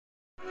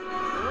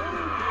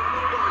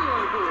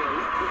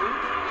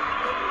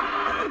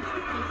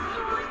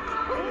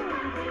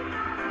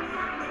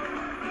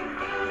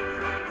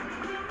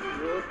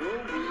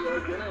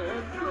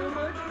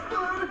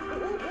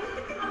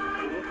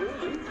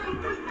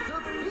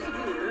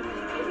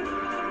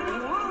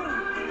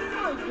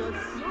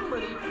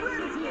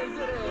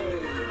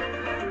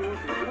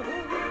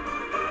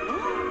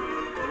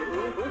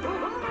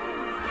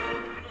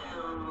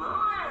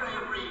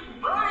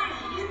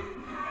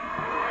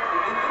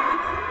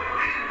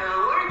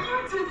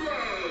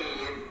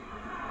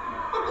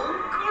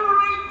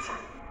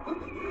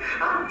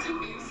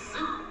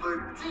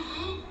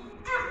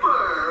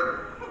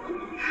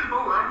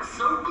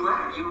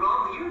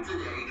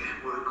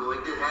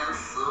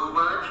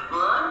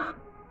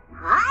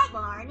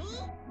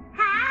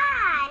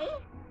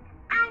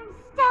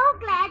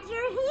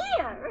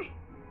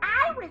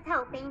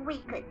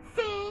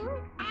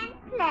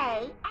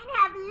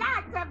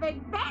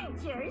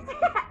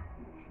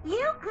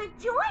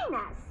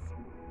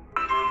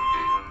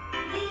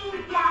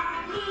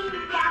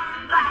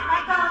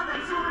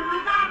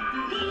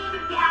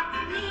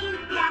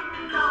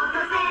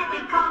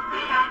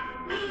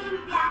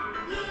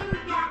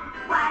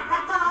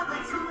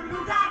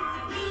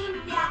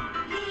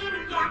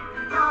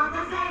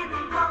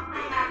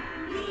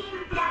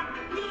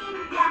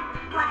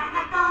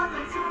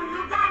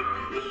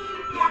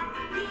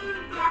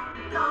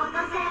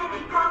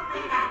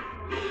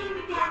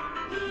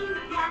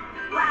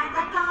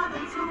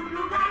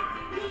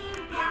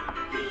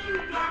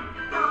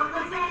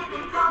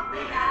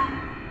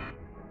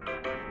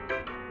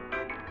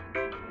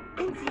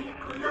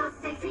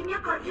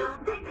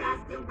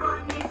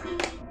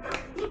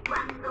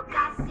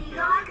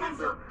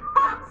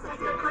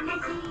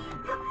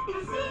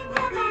Itsy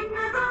de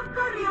nuevo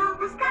corrió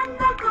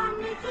buscando al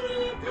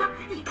conejito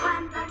y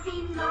cuando al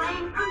fin lo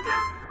encontró,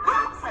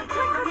 ¡oh,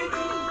 saltó el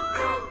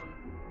conejito!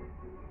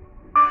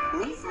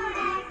 Mis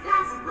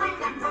orejas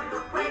cuelgan, no lo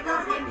puedo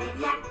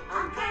remediar,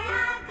 aunque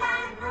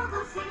hagan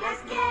nudos y las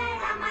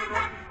quiera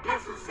amarrar.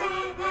 Las usé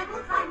de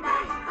bufanda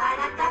y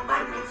para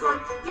taparme el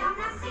sol y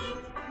aún así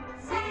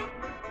se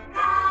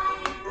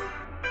caen.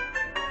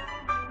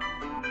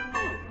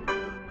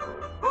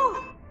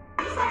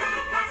 Mis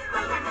orejas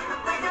cuelgan, no lo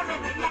puedo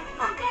remediar,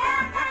 aunque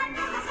hagan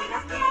nudos y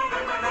las quiera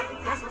amarrar.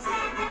 Las usé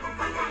de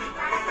bufanda y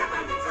para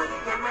taparme el sol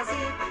y aún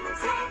así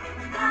se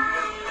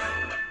caen.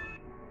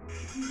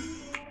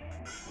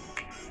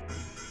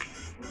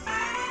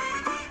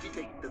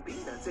 Take the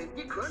peanuts and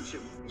you crunch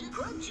them, you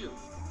crunch them.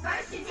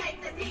 First you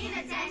take the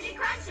peanuts and you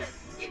crunch them.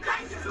 You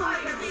crunch them for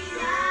your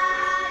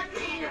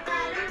peanut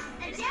butter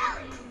and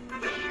jelly.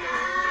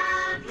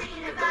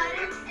 Peanut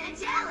butter and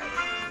jelly.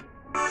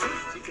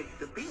 First you take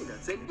the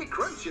peanuts and you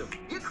crunch them,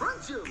 you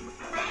crunch them.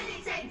 Then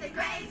you take the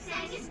grapes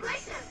and you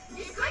squish them,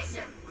 you squish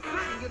them.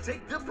 Then you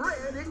take the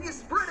bread and you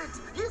spread it,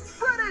 you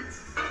spread it.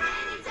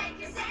 Then you take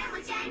your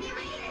sandwich and you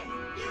eat it,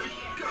 you eat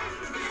it.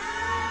 Good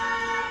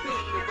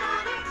peanut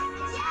butter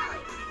and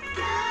jelly.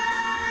 Good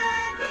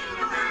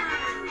peanut butter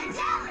and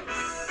jelly.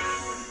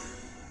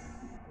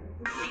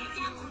 Me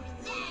llamo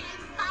Weasel,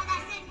 para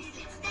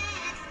servirle a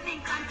usted. Me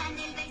encantan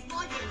el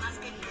béisbol y el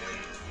basquetbol.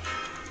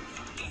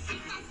 De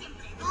cita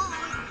siempre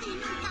voy y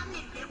nunca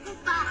me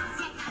preocupa.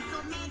 Si acaso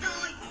me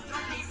doy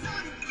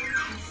tropezón,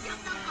 yo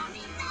toco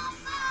mi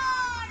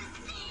tambor,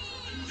 sí.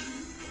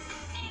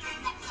 Me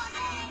gusta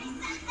correr y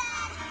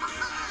saltar,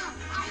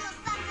 a los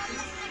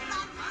árboles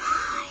trepar,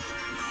 ay.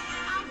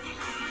 Aunque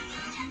las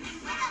rodillas me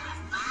puedan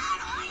raspar,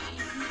 ay.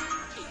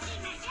 Y si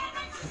me llevo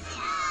a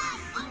ensuciar,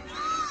 oh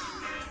no.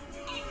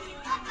 En mi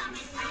ropa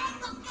me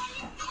tengo que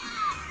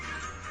limpiar.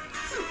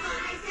 Su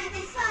cola es de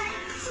béisbol,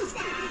 sus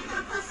tenis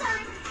locos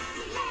son,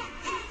 y le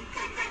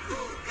encanta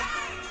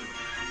jugar.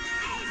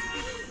 Es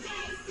DJ,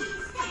 sí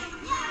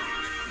señor.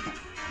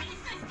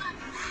 Esto es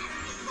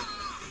fantástico.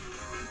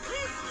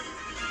 Eso es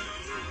bien.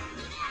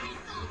 Mira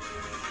esto.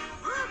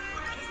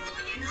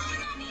 Estoy en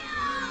un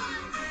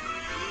avión.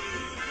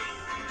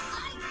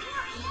 ¡Ay, qué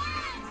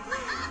bien! Me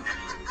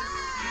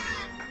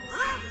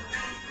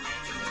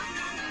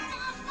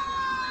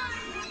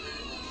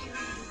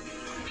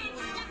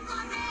gusta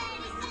correr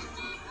y saltar,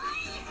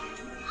 ¡ay!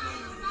 A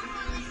los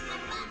árboles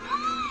trepar,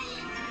 ¡ay!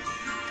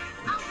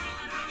 Aunque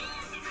las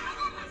rodillas me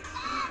puedan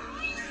raspar,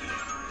 ¡ay!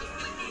 Y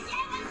si me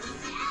llevo a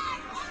ensuciar,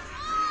 ¡oh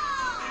no!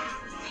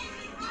 En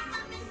mi ropa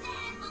me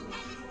tengo que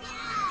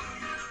limpiar.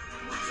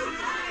 Su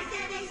cola es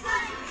de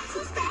béisbol,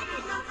 sus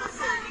tenis locos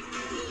son,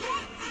 y le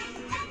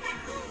encanta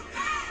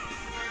jugar.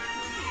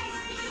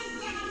 Es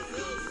DJ,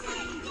 sí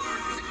señor.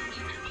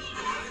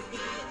 Es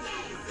DJ,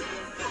 sí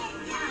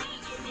señor.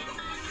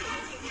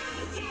 Es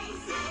DJ,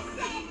 sí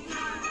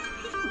señor.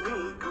 Me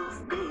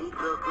gusta el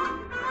rojo,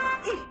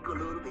 el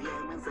color de la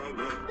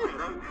manzana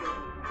naranja,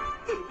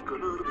 el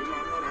color de la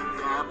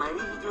naranja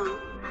amarillo,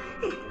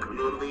 el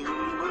color de un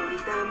limón y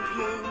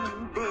también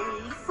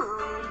del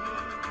sol.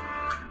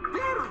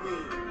 Verde,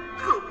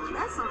 como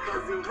las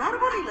hojas de un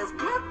árbol y las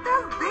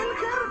plantas del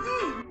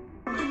jardín.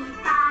 Y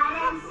para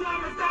el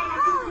cielo está el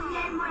azul y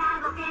el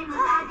morado que nos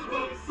da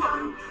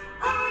diversión,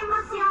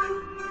 emoción.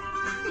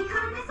 Y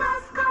con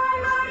esos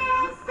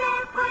colores se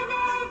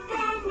puede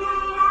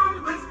tener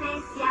algo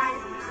especial.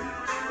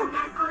 Un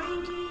arco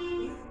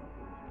iris,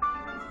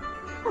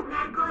 un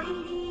arco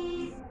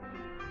iris,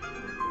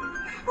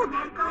 un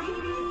arco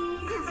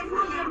iris es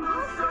muy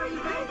hermoso y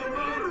bello en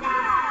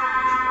verdad.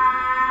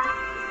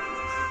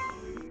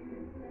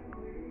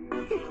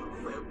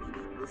 Los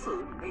amigos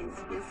son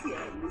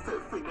especiales,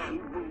 hacen al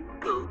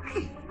mundo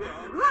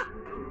girar.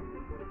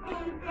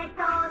 Entre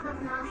todos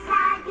nos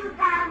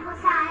ayudamos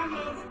al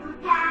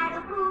estudiar o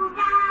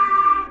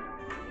jugar.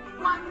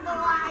 Cuando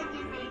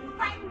alguien se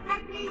encuentra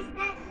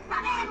triste,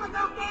 sabemos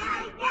lo que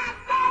hay que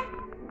hacer.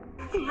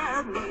 La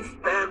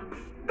amistad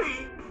te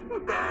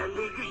da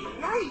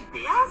alegría y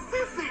te hace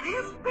ser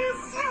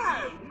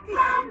especial.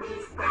 La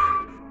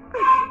amistad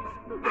te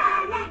da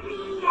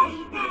alegría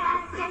y te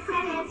hace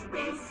ser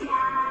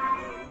especial.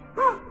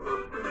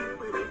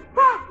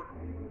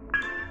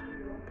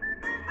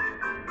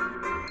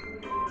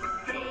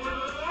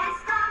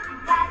 Fresco,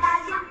 cada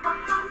día un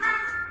poco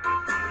más.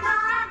 Lo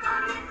hago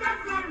mientras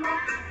duermo.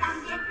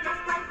 También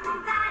crezco al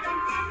jugar.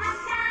 Entre más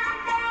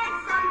grandes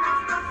son más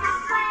cosas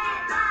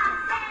puedo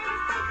hacer.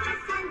 Estoy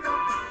creciendo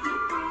y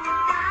tú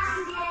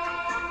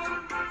también.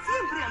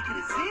 Siempre al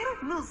crecer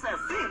nos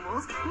hacemos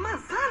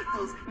más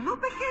altos, no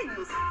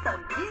pequeños.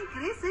 También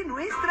crece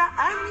nuestra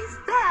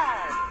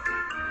amistad.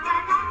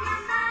 Cada día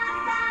más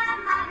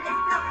amables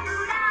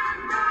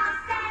procuramos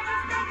ser.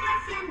 Estoy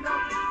creciendo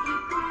y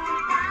tú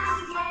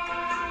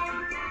también.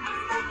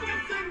 Estoy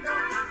creciendo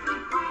y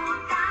tú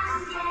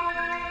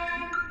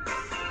también.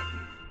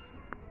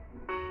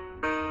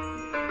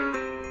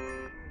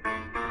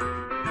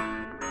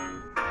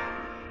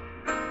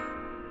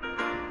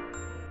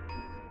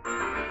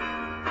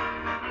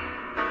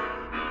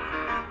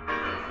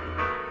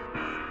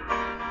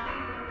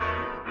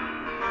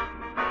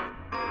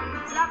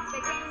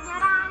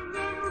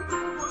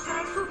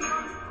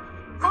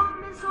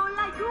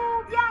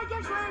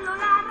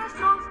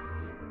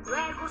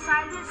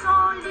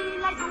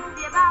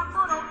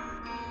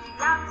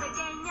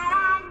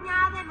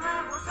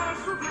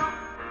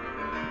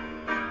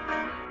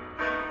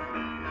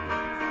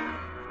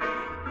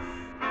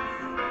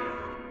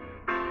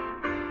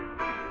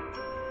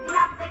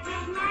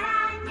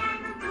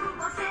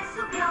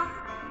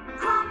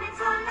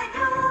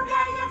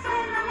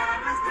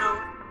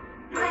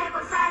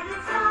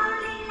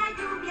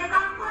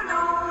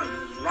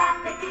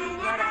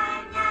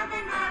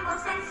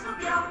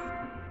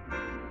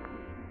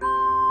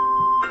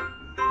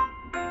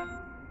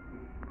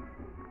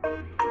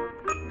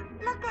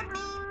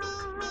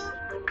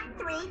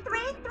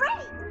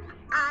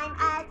 I'm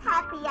as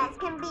happy as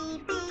can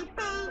be.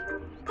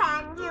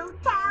 Can you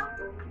tell?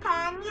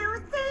 Can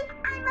you see?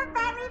 I'm a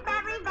very,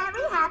 very,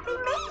 very happy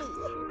me.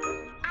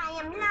 I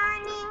am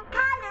learning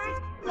colors.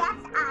 Yes,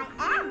 I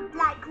am.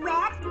 Like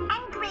red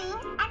and green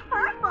and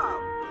purple.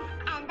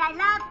 And I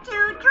love to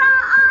draw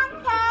on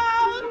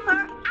paper.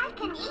 I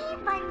can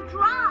even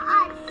draw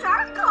a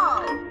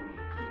circle.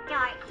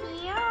 Start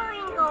here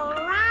and go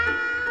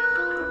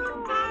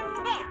round and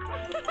there.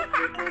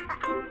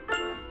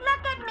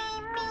 Look at me.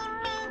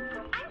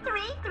 I'm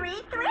 3.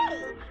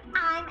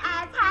 I'm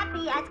as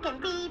happy as can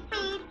be.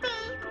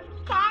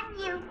 Can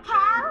you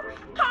tell?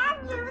 Can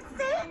you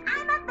see?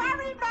 I'm a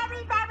very,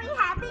 very, very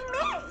happy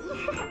me.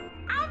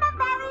 I'm a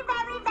very,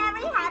 very,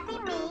 very happy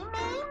me.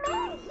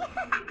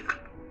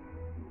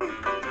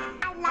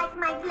 I like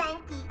my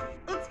blankie.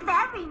 It's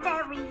very,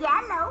 very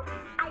yellow.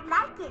 I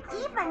like it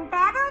even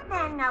better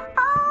than a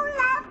bowl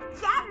of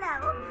jello.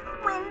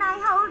 When I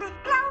hold it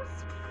close,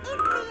 it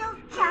feels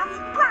just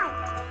right.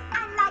 I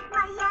like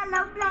my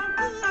yellow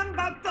blankie in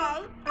the day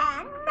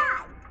and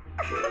night.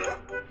 I'm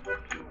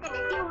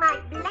gonna do my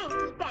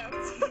blankie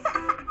dance.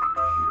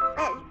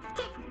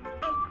 Kick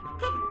and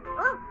kick.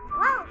 Oh,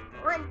 whoa.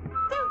 1,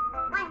 2,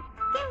 1,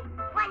 2,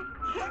 1.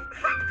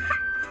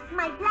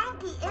 My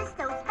blankie is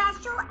so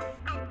special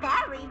and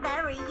very,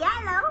 very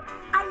yellow.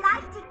 I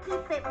like to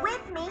keep it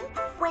with me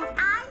when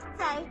I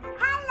say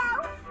hello.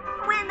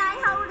 When I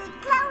hold it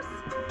close,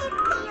 it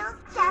feels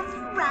just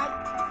right.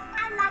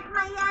 I like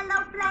my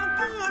yellow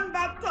blankie in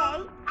the day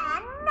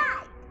and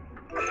night.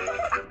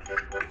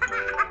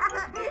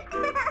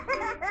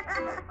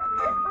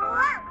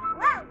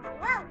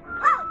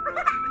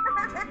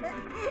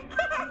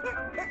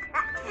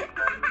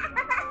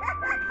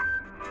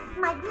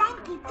 My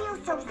blankie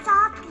feels so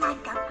soft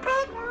like a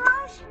big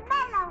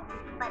marshmallow.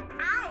 But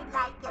I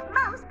like it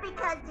most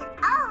because it's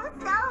oh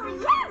so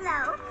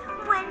yellow.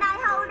 When I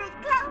hold it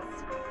close,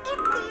 it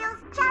feels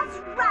just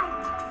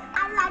right.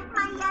 I like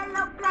my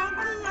yellow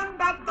blankie in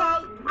the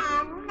day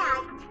and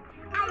night.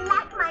 I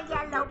like my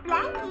yellow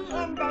blankie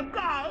in the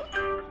day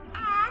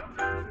and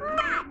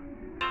night.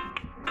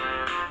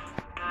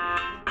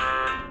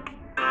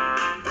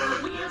 The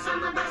wheels on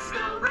the bus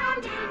go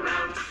round and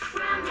round,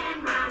 round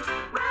and round,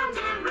 round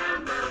and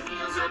round. The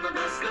wheels on the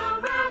bus go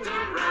round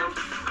and round,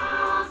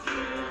 all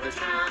through the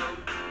town.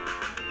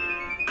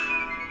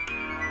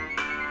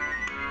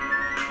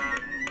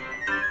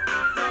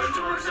 The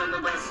doors on the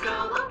bus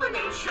go open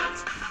and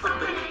shut,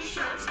 open and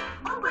shut,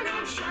 open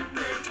and shut.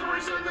 The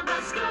doors on the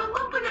bus go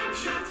open and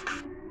shut,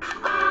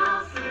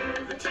 all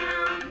through the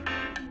town.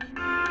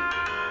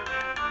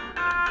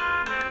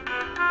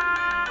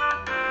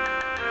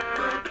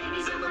 The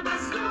babies on the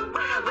bus go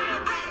wah, wah,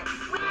 wah,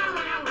 wah,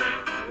 wah, wah,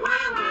 wah,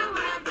 wah,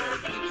 wah. The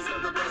babies on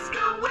the bus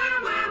go wah,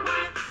 wah,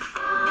 wah,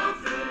 all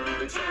through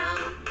the town.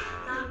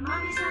 The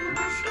mommies on the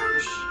bus go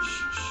shh,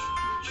 shh, shh,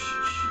 shh,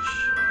 shh,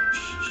 shh,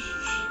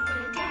 shh. The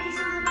daddies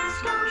on the bus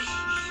go shh,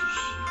 shh,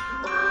 shh,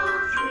 all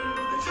through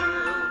the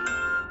town.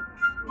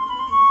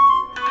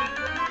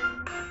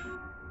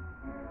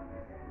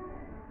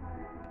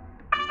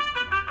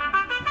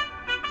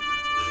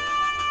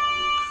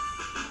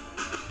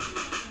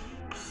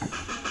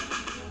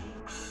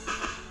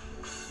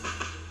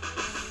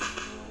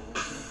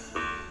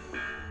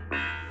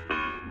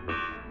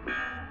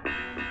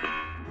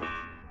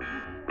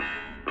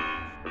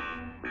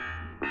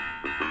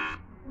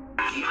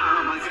 Die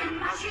Armen sind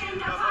Maschinen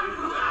davon,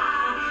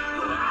 hurra,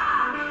 hurra.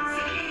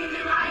 Sie gehen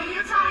in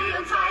Reihe 2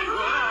 und 2,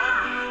 hurra,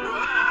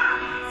 hurra.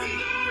 Sie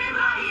gehen in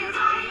Reihe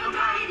 3 und 3,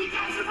 die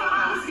Gänse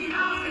voraus, die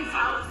laufen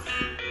Faust.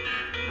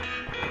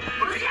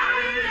 Und sie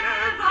alle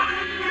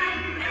wollen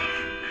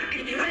weg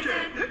in die Hütte,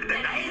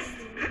 denn da ist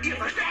ihr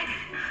Versteck.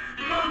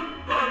 Bum,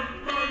 bum,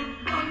 bum,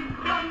 bum,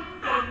 bum,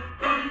 bum,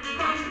 bum,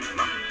 bum,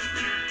 bum.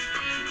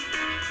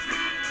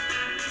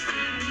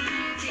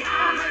 Die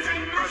Arme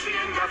sind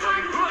Maschinen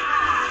davon,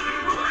 hurra,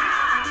 hurra.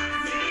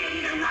 Sie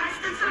gehen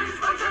meistens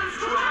 5 und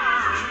 5, hurra,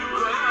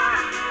 hurra.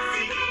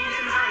 Sie gehen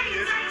in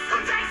Reihe 6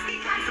 und 6, die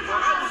Grenze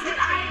voraus mit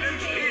einem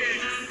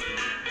Keks.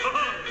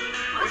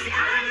 Und sie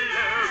alle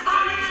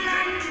wollen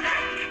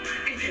weg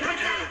in die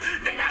Hütte,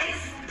 denn da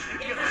ist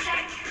ihr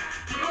Versteck.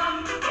 Bum,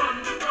 bum,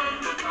 bum,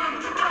 bum,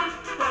 bum,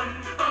 bum,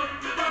 bum,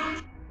 bum.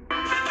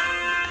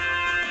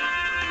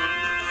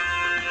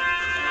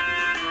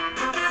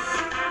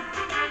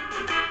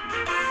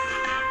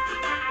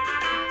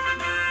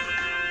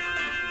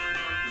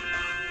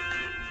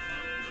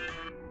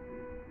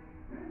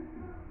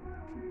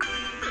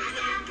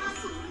 Hagamos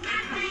una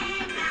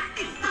rueda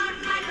en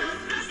torno a los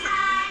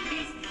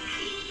rosales.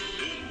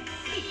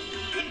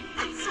 Giren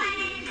al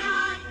suelo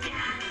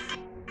ya.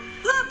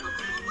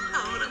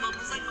 Ahora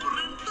vamos a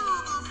correr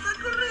todos, a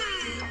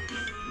correr.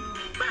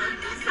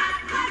 Vamos a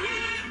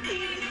correr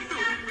en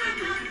torno a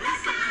los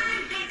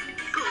rosales.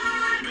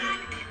 Corran,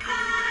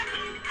 corran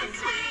al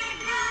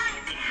suelo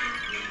ya.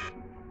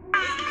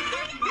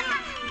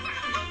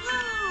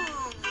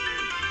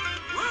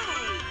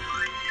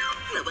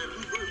 La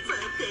mariposa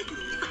te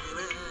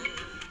gustará,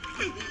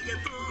 en ella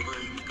todo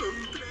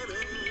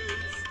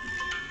encontrarás.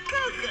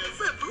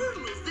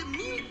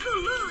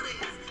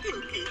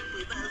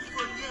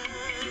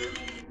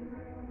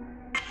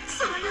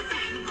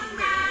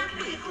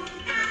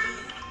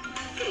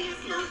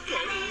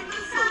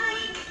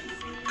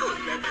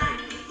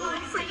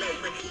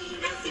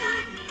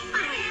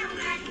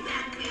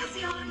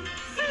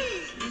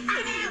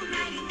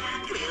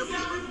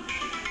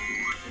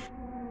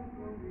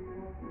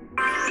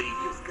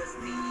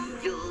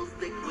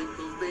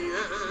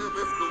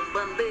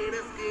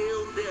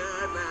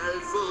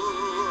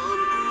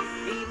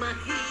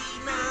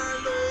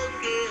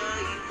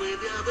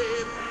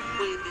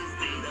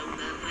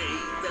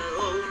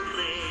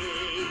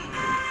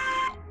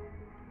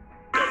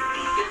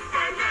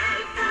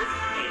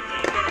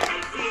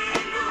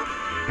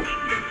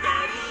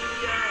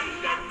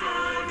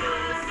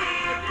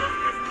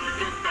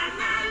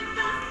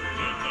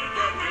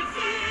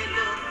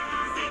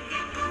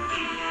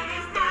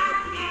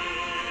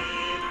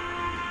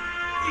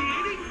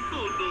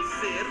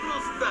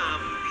 hacernos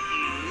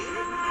también.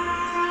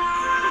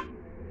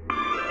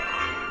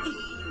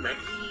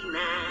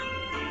 Imagina,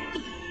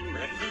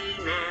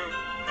 imagina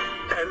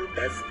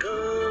tantas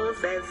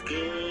cosas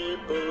que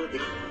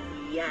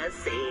podría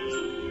hacer.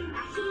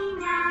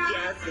 Imagina, Y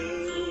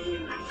hacer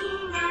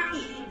imagina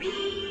y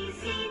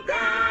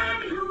visitar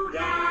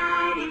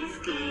lugares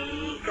que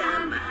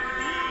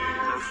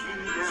jamás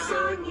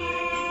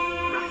soñé.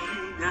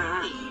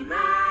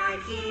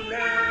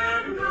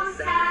 Imaginar nos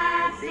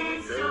hace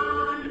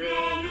sonreír.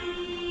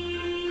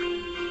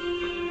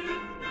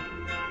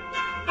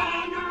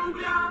 En un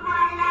globo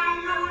a la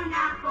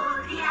luna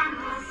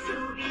podríamos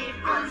subir,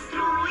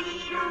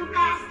 construir un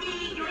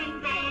castillo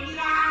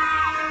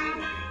imperial.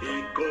 Y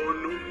con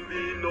un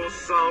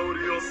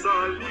dinosaurio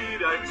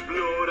salir a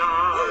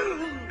explorar.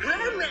 Un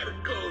gran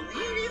arco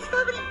iris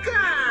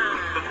fabricar.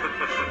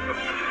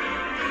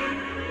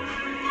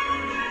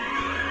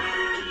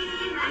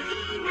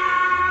 Imagina,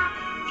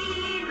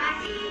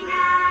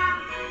 imagina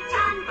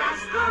tantas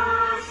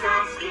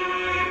cosas que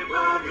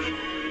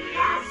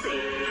podría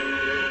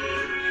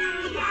hacer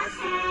y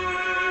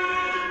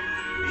hacer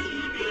y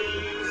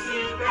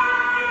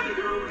visitar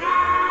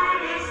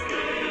lugares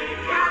que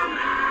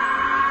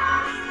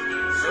jamás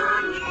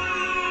soñé.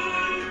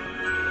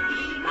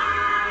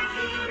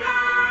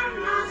 Imaginar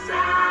nos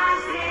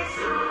hace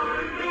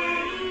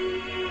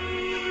sonreír.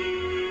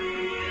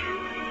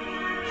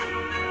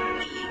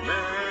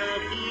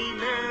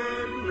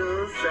 Imaginar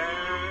nos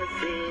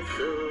hace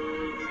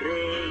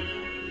sonreír.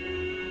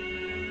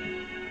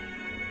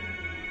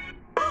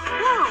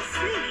 ¡Oh,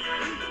 sí!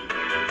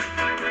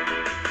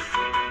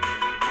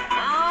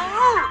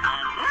 ¡Oh!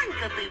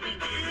 ¡Arráncate,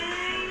 DJ!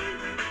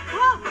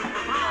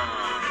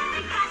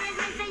 Mis padres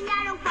me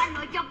enseñaron cuando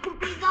yo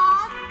cumplí 2.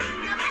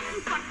 Lo más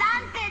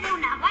importante de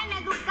una buena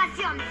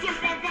educación,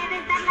 siempre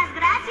debes dar las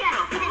gracias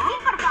y decir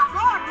por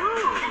favor.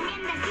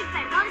 También decir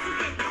perdón si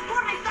se te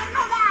ocurre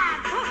estornudar.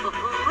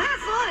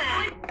 ¡Eso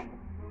es!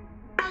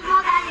 Buenos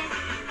modales.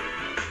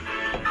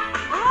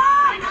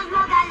 Buenos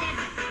modales.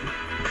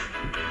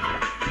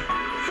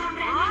 Son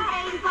realmente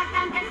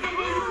importantes en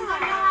el mundo,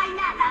 no hay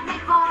nada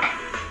mejor.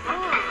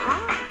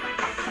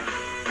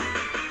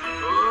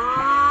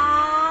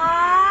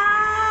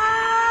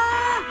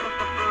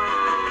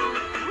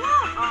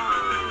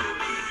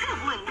 ¡Qué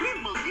buen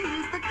ritmo tiene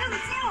esta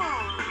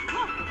canción!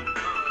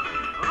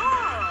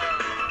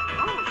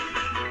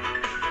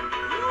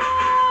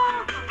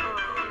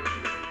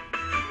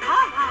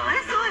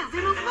 ¡Eso es!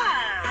 ¡Dinos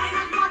más!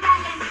 Buenos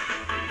modales.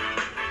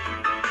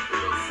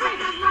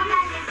 Buenos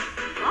modales.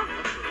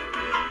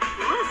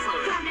 ¡Eso!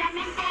 Son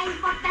realmente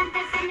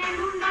importantes en el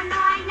mundo, no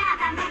hay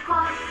nada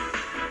mejor.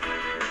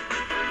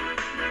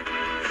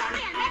 Son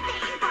realmente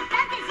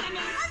importantes y en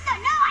el mundo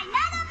no hay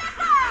nada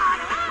mejor.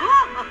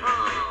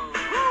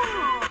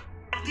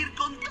 Compartir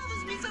con todos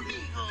mis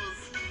amigos.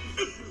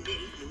 En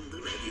el mundo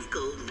nadie es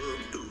como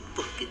tú,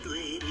 porque tú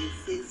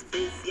eres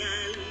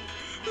especial.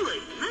 No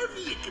hay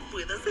nadie que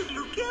pueda hacer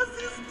lo que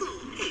haces tú.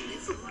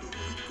 Eres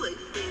único en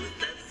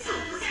verdad.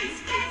 Somos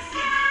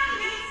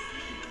Especiales,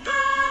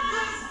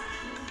 todos,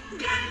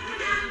 de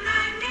alguna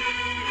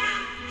manera,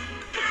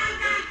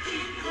 cada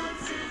quien con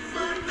su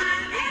forma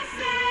de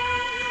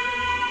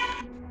ser.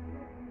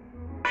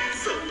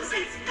 Somos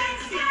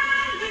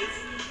Especiales,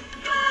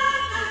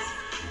 todos,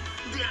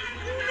 de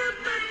alguna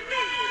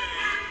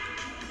manera.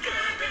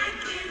 cada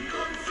quien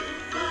con su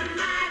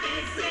forma de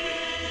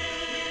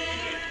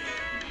ser.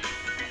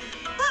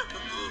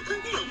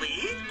 ¿Lo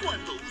ven?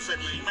 Cuando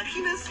usan la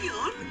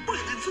imaginación,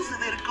 pueden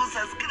suceder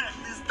cosas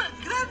grandes, tan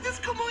grandes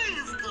como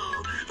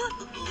esto.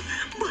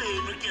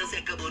 Bueno, ya se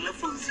acabó la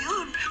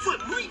función. Fue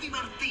muy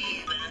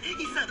divertida.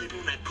 Y saben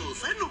una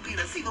cosa, no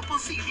hubiera sido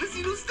posible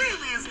sin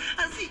ustedes.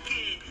 Así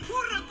que,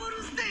 ¡hurra por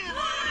ustedes!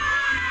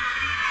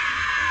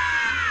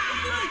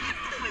 Ay,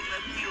 esto fue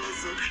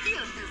grandioso. Y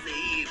antes de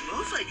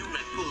irnos, hay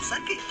una cosa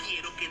que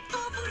quiero que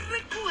todos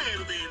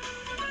recuerden.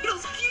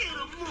 ¡Los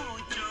quiero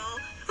mucho!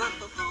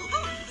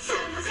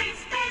 Somos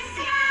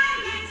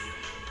especiales,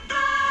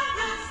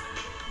 todos,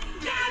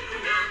 de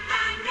alguna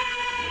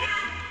manera,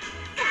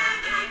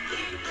 cada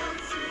quien con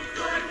su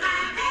forma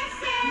de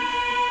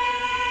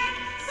ser.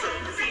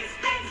 Somos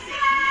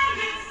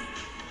especiales,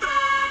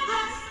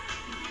 todos,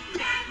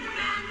 de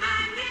alguna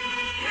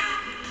manera,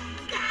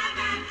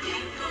 cada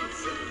quien con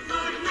su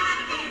forma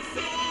de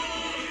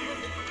ser.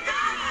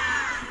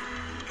 Todos,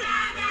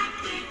 cada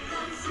quien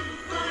con su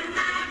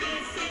forma de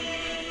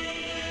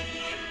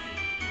ser.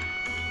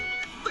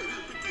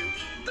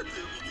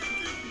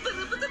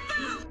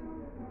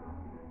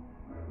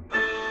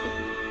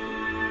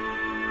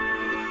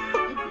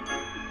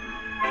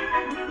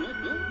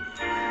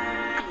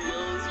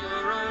 Close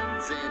your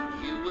eyes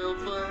and you will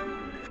find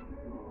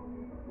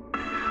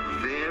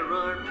there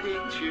are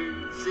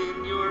pictures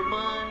in your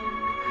mind,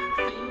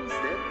 things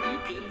that you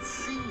can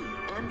see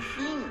and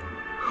feel.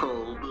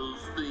 All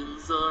those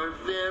things are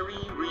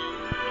very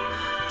real.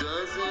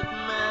 Doesn't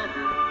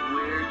matter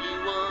where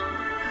you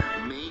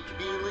are, make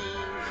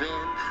believe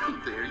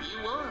and there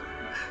you are.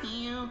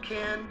 You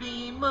can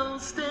be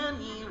most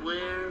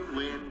anywhere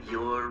when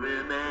you're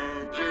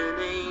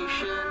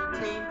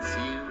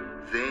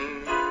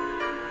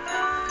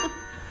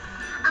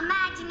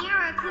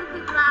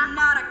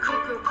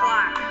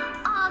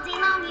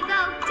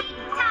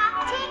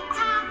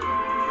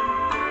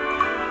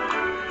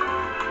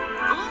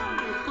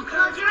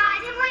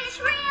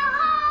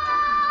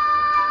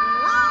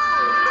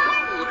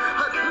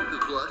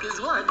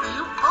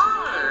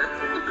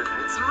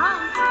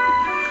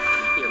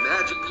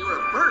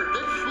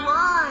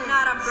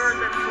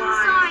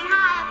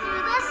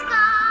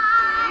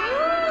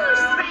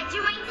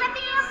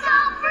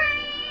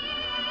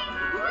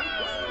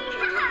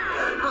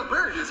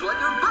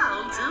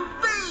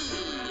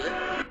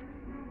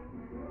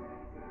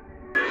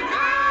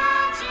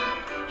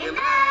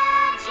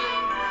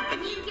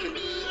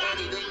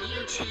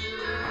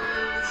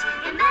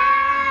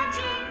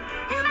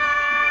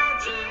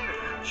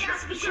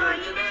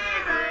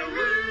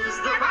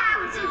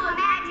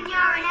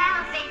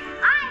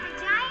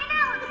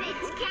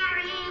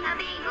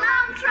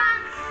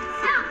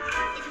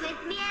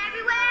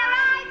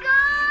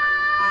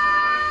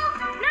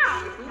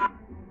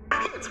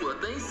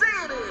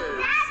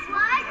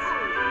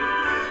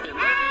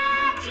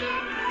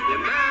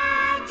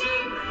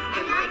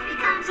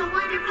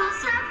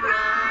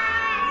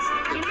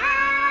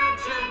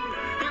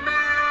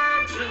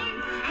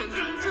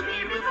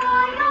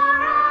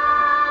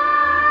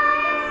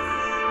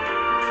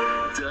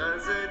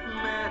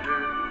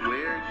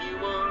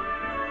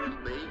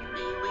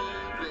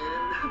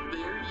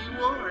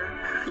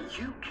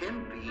you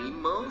can be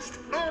most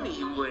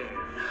anywhere.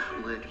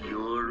 Let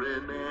your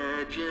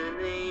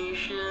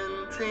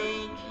imagination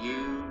take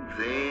you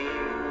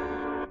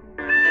there.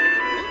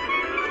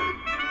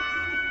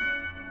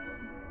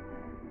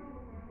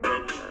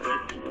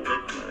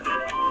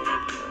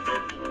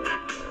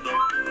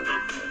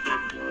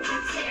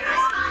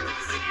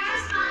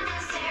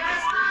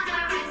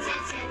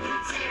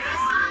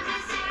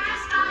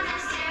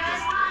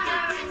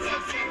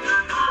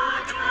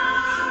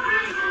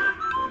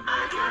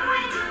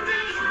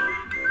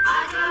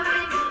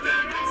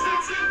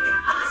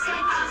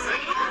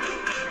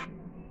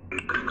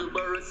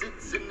 Kookaburra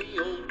sits in the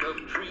old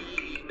gum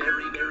tree.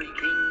 Merry, merry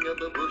king of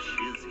the bush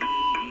is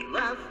he.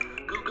 Laugh,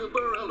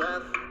 Kookaburra,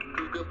 laugh.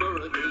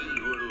 Kookaburra,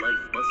 gay your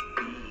life must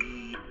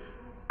be.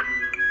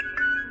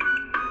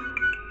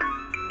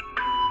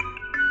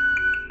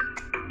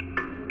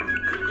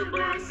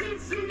 Kookaburra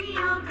sits in the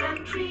old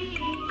gum tree,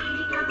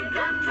 eating all the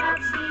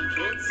gumdrops he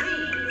can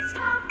see.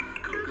 Stop,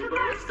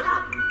 Kookaburra,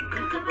 stop.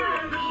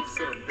 Kookaburra, leave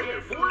some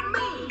there for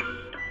me.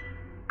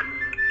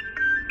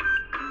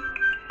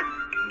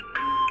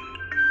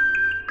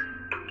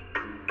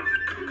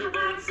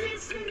 Kookaburra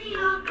sits in the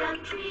old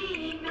gum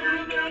tree,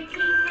 merry, merry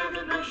king of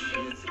the bush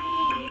is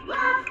he.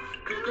 Laugh,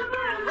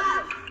 Kookaburra,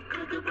 laugh.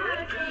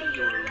 Kookaburra, gay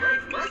your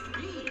life must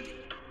be.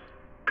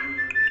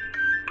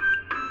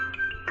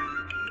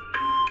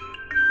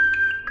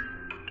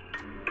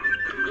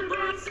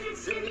 Kookaburra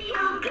sits in the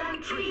old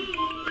gum tree,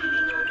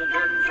 eating all the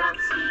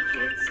gumdrops he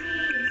can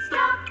see.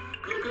 Stop,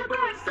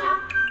 Kookaburra,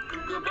 stop.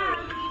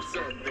 Kookaburra, leave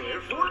some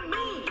there for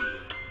me.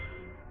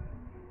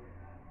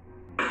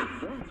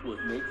 That's what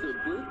makes a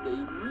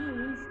birthday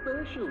really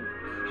special.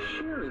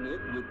 Sharing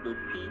it with the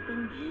people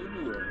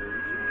you love.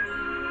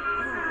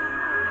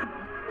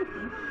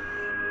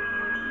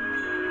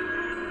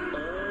 I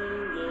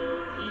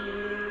love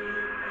you.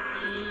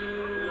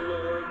 You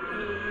love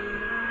me.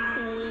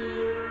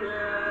 We're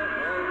a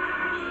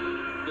happy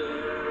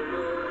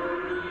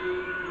family.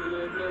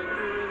 When my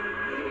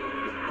birthday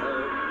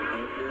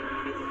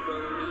happens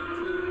from me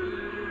to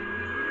you.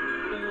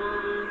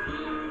 Won't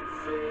you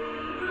say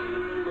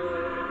you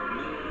love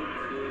me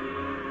too?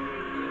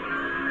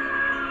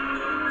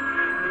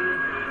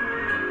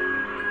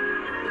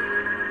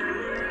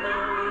 I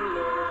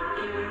love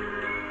you,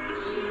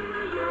 you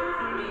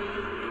love me.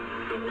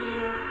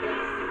 We're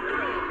best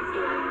friends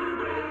like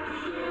friends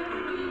should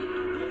be.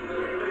 With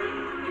a great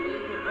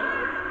big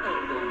hug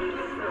and a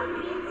kiss from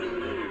me to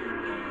you.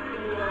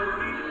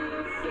 Won't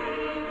you say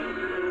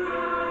you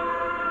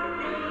love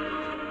me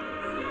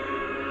too?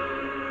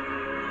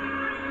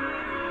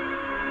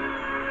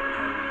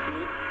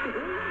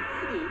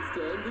 It's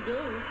time to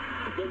go.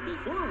 But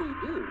before we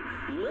do,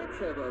 let's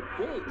have a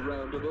big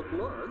round of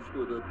applause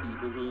for the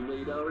people who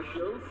made our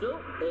show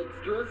so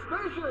extra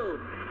special.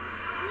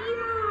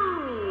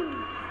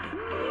 You!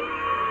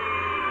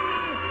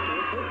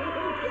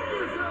 Give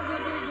yourselves a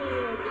big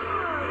hand.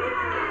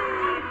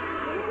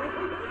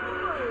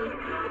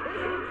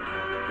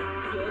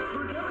 Thanks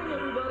for coming,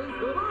 everybody.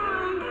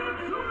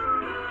 Bye-bye.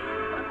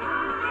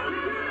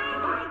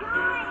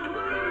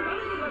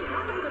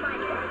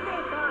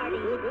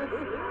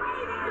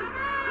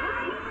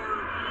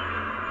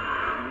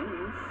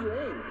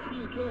 Say,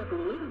 you can't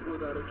leave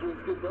without a kiss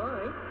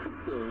goodbye.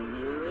 So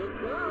here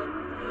it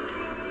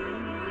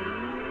comes.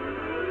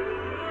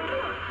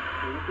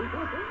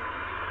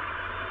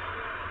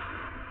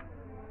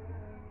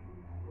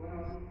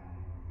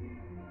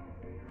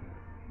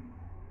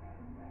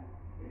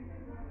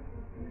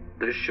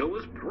 This show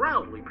is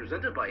proudly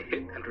presented by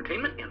Hit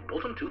Entertainment and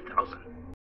Bolton 2000.